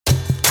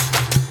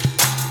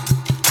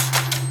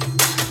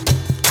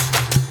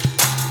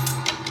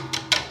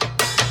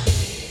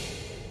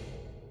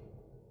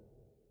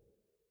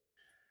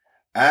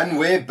And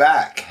we're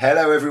back.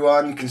 Hello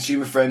everyone.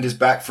 Consumer Friend is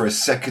back for a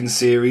second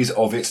series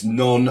of its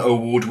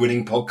non-award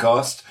winning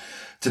podcast.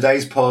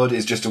 Today's pod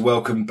is just a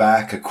welcome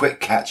back, a quick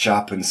catch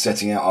up and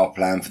setting out our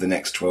plan for the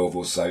next 12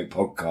 or so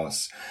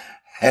podcasts.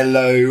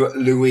 Hello,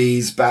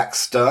 Louise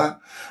Baxter.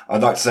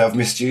 I'd like to say I've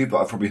missed you, but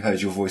I've probably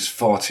heard your voice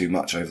far too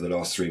much over the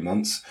last 3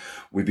 months.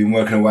 We've been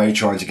working away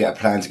trying to get a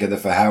plan together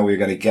for how we're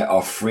going to get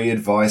our free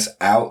advice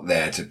out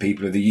there to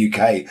people of the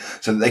UK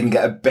so that they can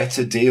get a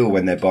better deal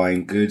when they're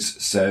buying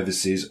goods,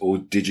 services or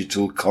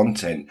digital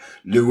content.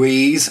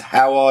 Louise,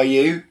 how are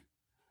you?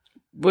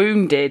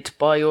 Wounded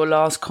by your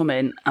last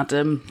comment,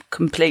 Adam.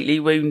 Completely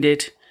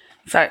wounded.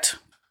 In fact,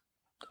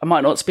 I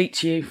might not speak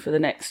to you for the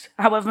next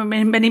however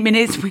many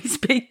minutes we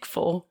speak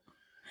for.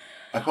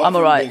 I'm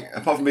all right.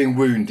 Apart from being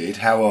wounded,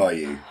 how are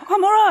you?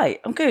 I'm all right.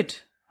 I'm good.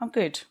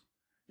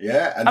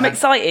 Yeah, and I'm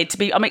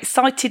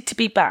excited to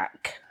be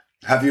back.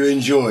 Have you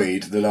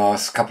enjoyed the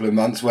last couple of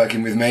months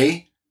working with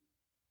me?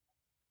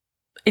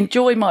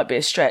 Enjoy might be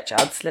a stretch,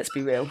 Ads. Let's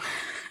be real.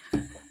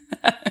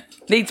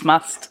 Needs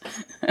must.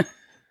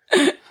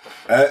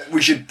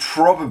 We should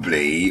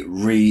probably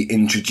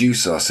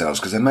reintroduce ourselves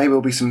because there may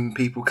well be some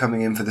people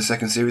coming in for the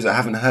second series that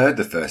haven't heard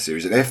the first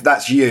series. And if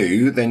that's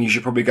you, then you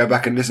should probably go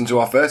back and listen to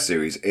our first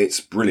series.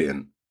 It's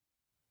brilliant.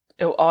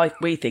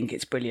 We think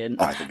it's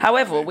brilliant.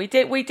 However, we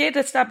did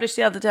establish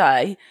the other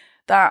day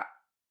that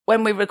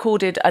when we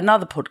recorded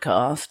another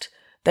podcast,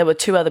 there were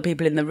 2 other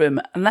people in the room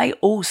and they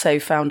also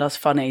found us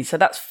funny. So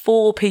that's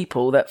 4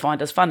 people that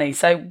find us funny.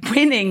 So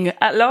winning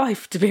at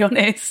life, to be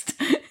honest.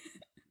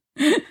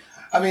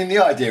 I mean, the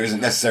idea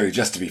isn't necessarily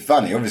just to be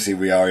funny. Obviously,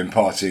 we are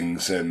imparting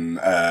some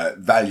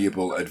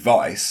valuable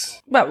advice.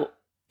 Well,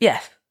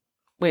 yes,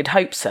 we'd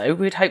hope so.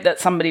 We'd hope that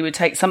somebody would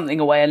take something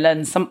away and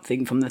learn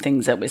something from the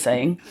things that we're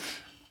saying.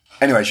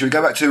 Anyway, should we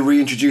go back to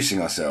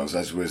reintroducing ourselves,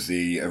 as was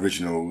the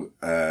original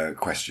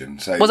question?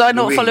 So, was I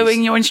not Louise,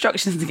 following your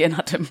instructions again,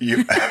 Adam?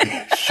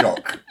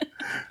 Shock.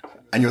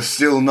 And you're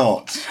still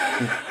not.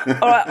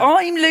 All right,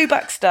 I'm Lou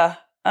Baxter.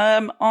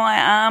 I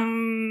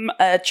am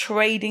a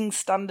trading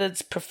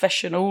standards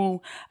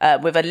professional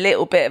with a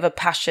little bit of a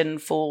passion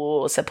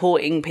for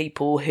supporting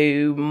people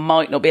who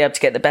might not be able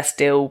to get the best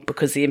deal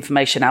because the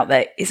information out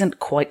there isn't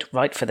quite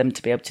right for them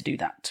to be able to do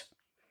that.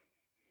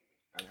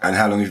 And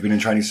how long have you been in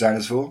trading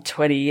standards for?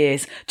 20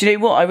 years. Do you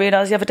know what I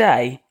realised the other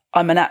day?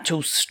 I'm an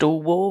actual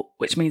stalwart,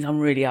 which means I'm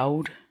really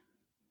old.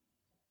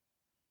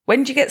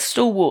 When do you get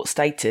stalwart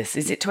status?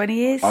 Is it 20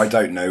 years? I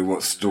don't know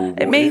what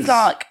stalwart is. It means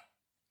like,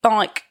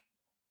 wait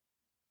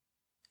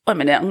a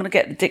minute, I'm going to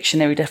get the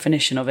dictionary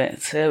definition of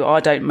it so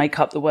I don't make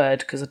up the word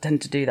because I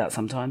tend to do that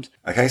sometimes.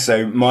 Okay,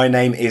 so my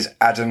name is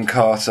Adam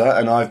Carter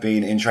and I've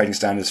been in trading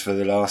standards for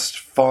the last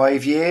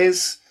 5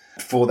 years.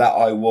 Before that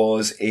I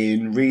was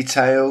in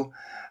retail.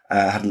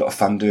 Had a lot of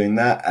fun doing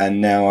that,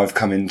 and now I've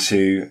come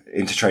into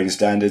trading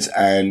standards,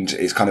 and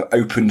it's kind of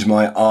opened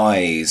my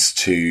eyes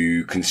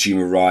to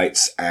consumer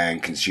rights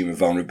and consumer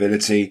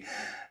vulnerability,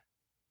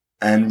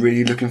 and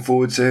really looking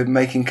forward to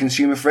making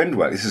Consumer Friend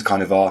work. This is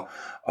kind of our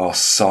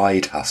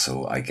side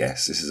hustle, I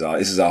guess. This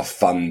is our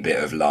fun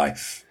bit of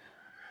life.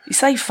 You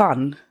say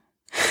fun?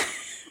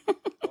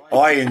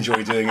 I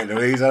enjoy doing it,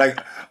 Louise. I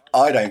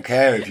don't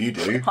care if you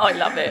do. I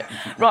love it.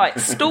 Right,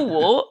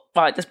 stalwart.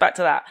 Right, just back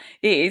to that.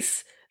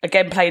 Is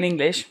again, plain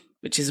English,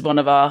 which is one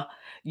of our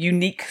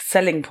unique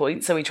selling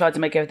points, so we tried to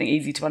make everything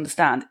easy to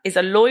understand, is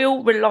a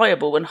loyal,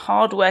 reliable and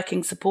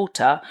hard-working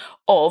supporter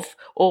of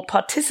or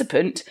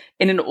participant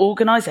in an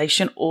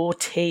organisation or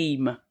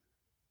team.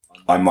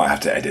 I might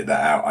have to edit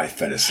that out. I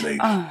fell asleep.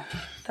 Oh,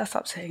 that's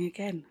upsetting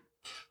again.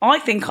 I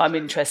think I'm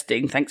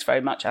interesting. Thanks very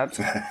much, Ad.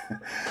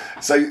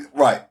 So,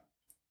 right,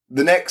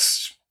 the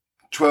next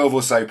 12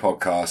 or so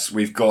podcasts,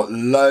 we've got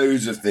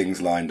loads of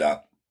things lined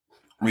up.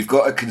 We've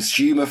got a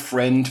Consumer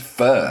Friend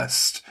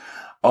first.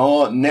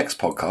 Our next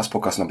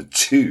podcast number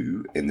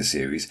 2 in the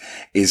series,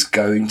 is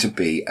going to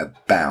be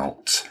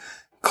about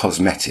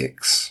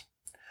cosmetics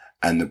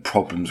and the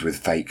problems with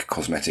fake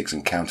cosmetics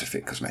and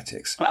counterfeit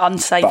cosmetics.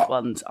 Unsafe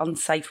ones. And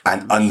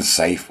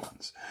unsafe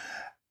ones.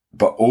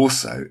 But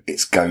also,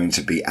 it's going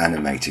to be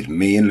animated.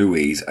 Me and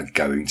Louise are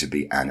going to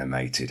be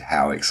animated.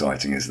 How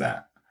exciting is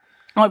that?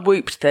 I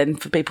whooped then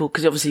for people,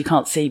 because obviously you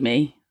can't see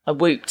me. I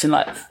whooped and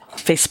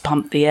fist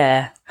pumped the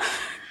air.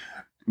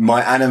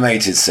 My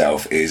animated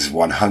self is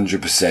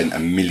 100% a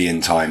million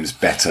times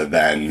better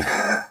than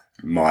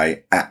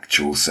my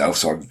actual self,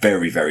 so I'm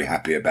very, very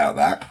happy about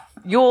that.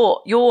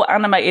 Your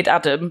animated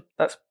Adam,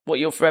 that's what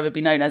you'll forever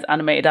be known as,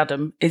 animated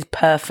Adam, is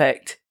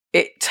perfect.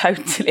 It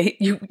totally,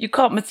 you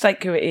can't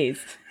mistake who it is.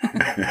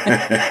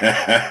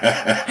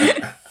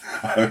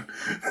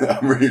 I'm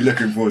really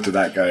looking forward to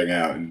that going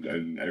out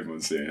and everyone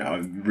seeing it.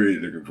 I'm really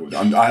looking forward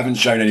to it. I haven't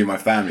shown any of my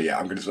family yet.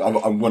 I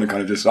want to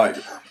kind of just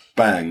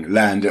bang,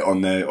 land it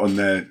on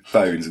their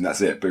phones, and that's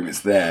it. Boom,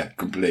 it's there,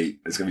 complete.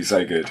 It's going to be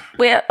so good.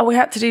 I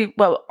had to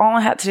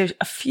do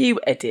a few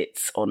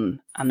edits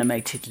on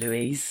animated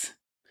Louise.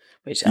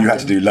 Which you had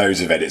to do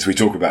loads of edits. We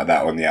talk about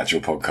that on the actual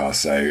podcast.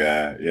 So,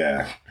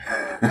 yeah.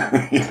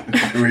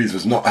 Louise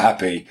was not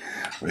happy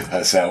with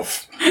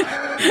herself.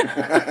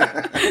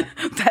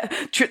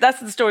 That's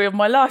the story of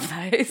my life,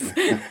 that is.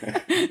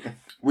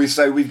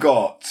 We've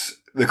got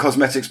the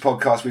Cosmetics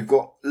podcast. We've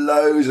got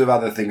loads of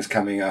other things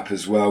coming up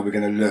as well. We're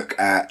going to look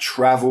at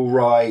travel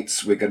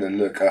rights. We're going to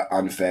look at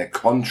unfair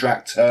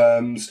contract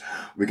terms.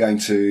 We're going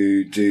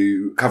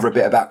to cover a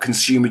bit about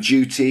consumer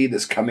duty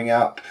that's coming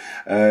up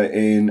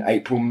in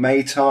April,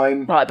 May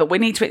time. Right, but we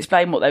need to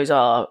explain what those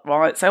are,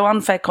 right? So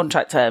unfair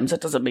contract terms, that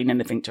doesn't mean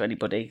anything to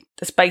anybody.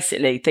 That's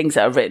basically things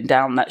that are written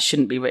down that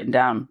shouldn't be written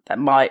down, that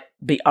might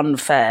be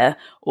unfair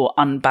or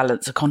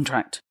unbalance a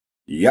contract.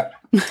 Yep.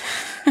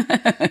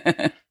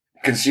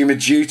 Consumer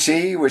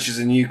duty, which is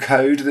a new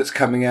code that's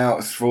coming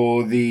out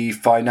for the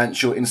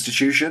financial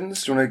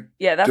institutions. Do you want to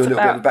do a little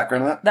bit of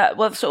background on that?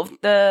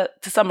 To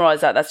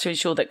summarise that's to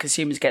ensure that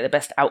consumers get the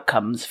best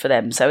outcomes for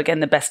them. So again,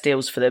 the best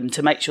deals for them,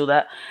 to make sure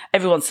that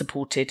everyone's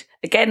supported.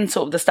 Again,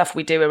 sort of the stuff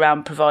we do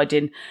around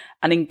providing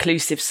an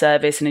inclusive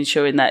service and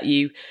ensuring that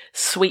you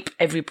sweep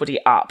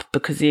everybody up,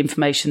 because the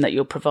information that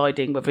you're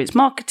providing, whether it's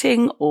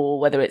marketing or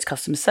whether it's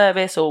customer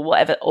service or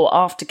whatever, or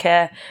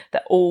aftercare,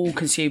 that all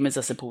consumers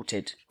are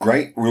supported.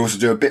 Great. We also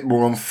do a bit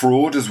more on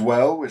fraud as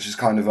well, which is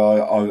kind of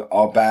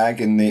our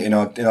bag in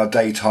our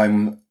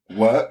daytime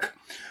work.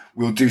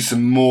 We'll do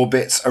some more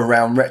bits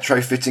around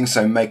retrofitting,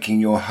 so making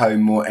your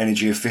home more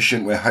energy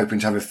efficient. We're hoping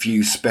to have a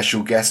few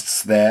special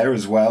guests there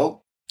as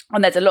well.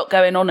 And there's a lot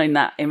going on in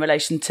that in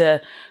relation to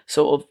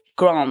sort of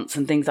grants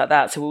and things like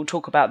that. So we'll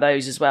talk about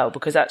those as well,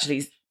 because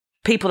actually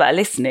people that are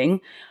listening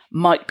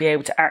might be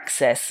able to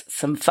access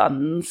some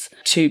funds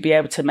to be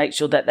able to make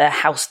sure that their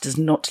house does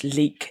not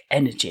leak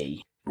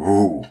energy.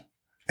 Ooh,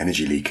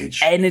 energy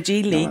leakage.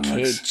 Energy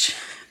leakage.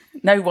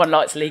 No one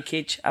likes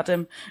leakage,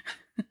 Adam.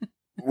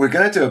 We're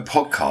going to do a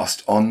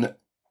podcast on,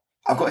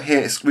 I've got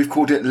here, we've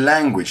called it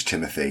Language,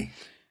 Timothy.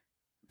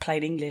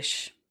 Plain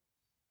English.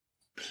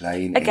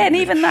 Plain Again,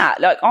 English. even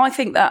that, I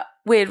think that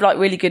we're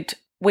really good.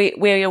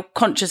 We're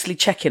consciously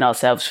checking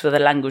ourselves for the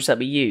language that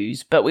we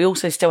use, but we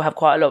also still have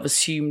quite a lot of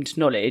assumed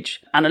knowledge.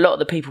 And a lot of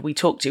the people we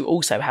talk to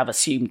also have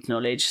assumed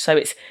knowledge.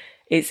 So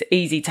it's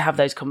easy to have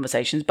those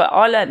conversations. But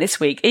I learned this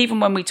week,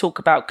 even when we talk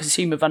about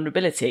consumer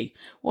vulnerability,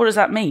 what does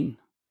that mean?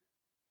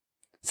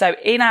 So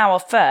in our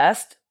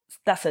first,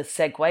 that's a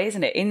segue,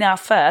 isn't it? In our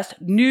first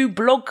new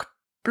blog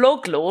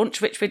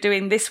launch, which we're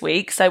doing this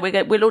week. So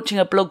we're launching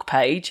a blog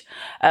page.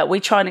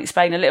 We try and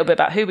explain a little bit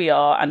about who we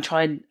are and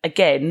try and,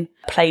 again,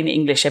 plain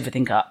English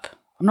everything up.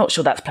 I'm not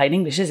sure that's plain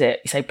English, is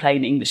it? You say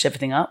plain English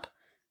everything up.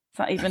 Is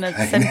that even a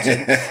sentence?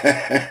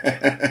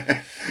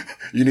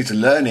 You need to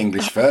learn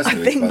English first.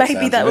 I think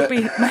maybe that would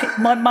be...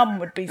 My mum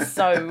would be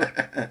so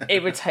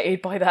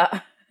irritated by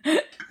that.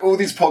 All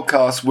these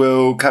podcasts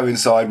will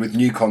coincide with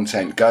new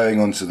content going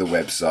onto the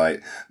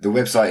website. The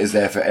website is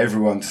there for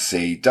everyone to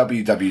see,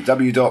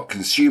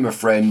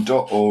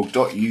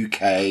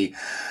 www.consumerfriend.org.uk.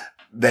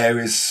 There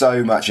is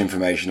so much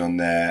information on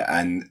there,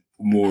 and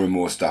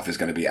more stuff is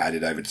going to be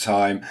added over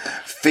time.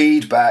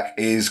 Feedback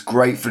is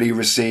gratefully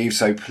received,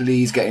 so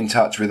please get in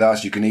touch with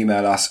us. You can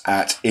email us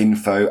at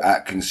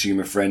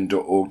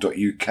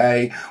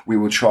info@consumerfriend.org.uk. We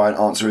will try and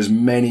answer as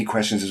many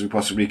questions as we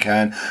possibly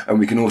can, and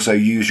we can also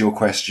use your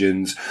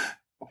questions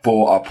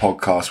for our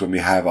podcast when we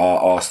have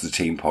our Ask the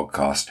Team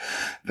podcast.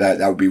 That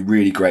would be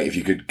really great if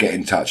you could get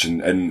in touch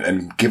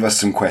and give us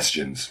some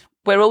questions.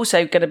 We're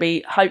also going to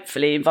be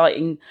hopefully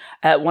inviting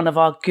one of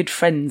our good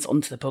friends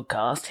onto the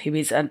podcast, who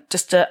is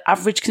just an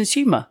average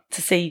consumer,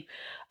 to see,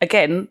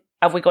 again,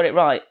 have we got it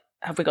right?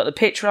 Have we got the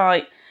pitch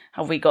right?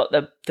 Have we got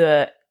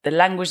the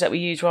language that we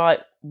use right?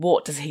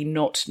 What does he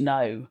not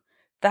know?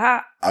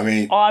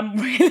 I'm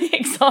really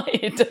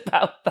excited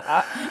about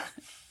that.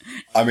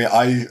 I mean,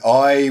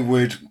 I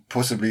would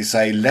possibly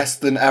say less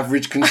than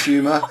average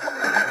consumer.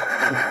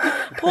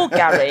 Poor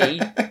Gary.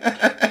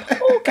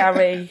 Poor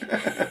Gary.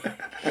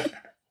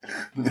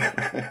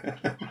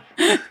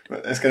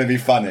 But it's going to be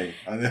funny.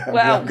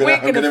 Well, we're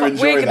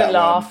going to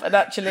laugh, and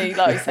actually,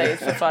 like I say,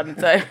 it's for fun.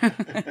 So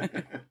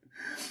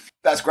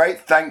that's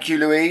great. Thank you,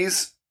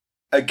 Louise.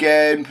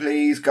 Again,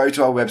 please go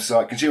to our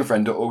website,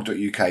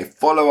 consumerfriend.org.uk.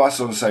 Follow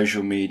us on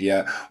social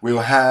media.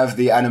 We'll have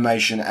the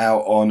animation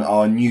out on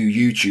our new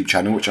YouTube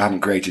channel, which I haven't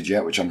created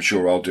yet, which I'm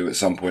sure I'll do at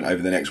some point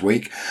over the next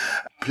week.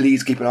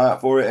 Please keep an eye out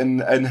for it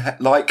and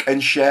like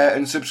and share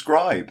and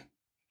subscribe.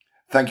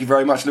 Thank you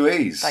very much,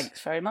 Louise.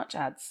 Thanks very much,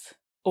 Ads.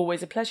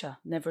 Always a pleasure.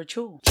 Never a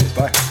chore. Cheers,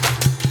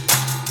 bye.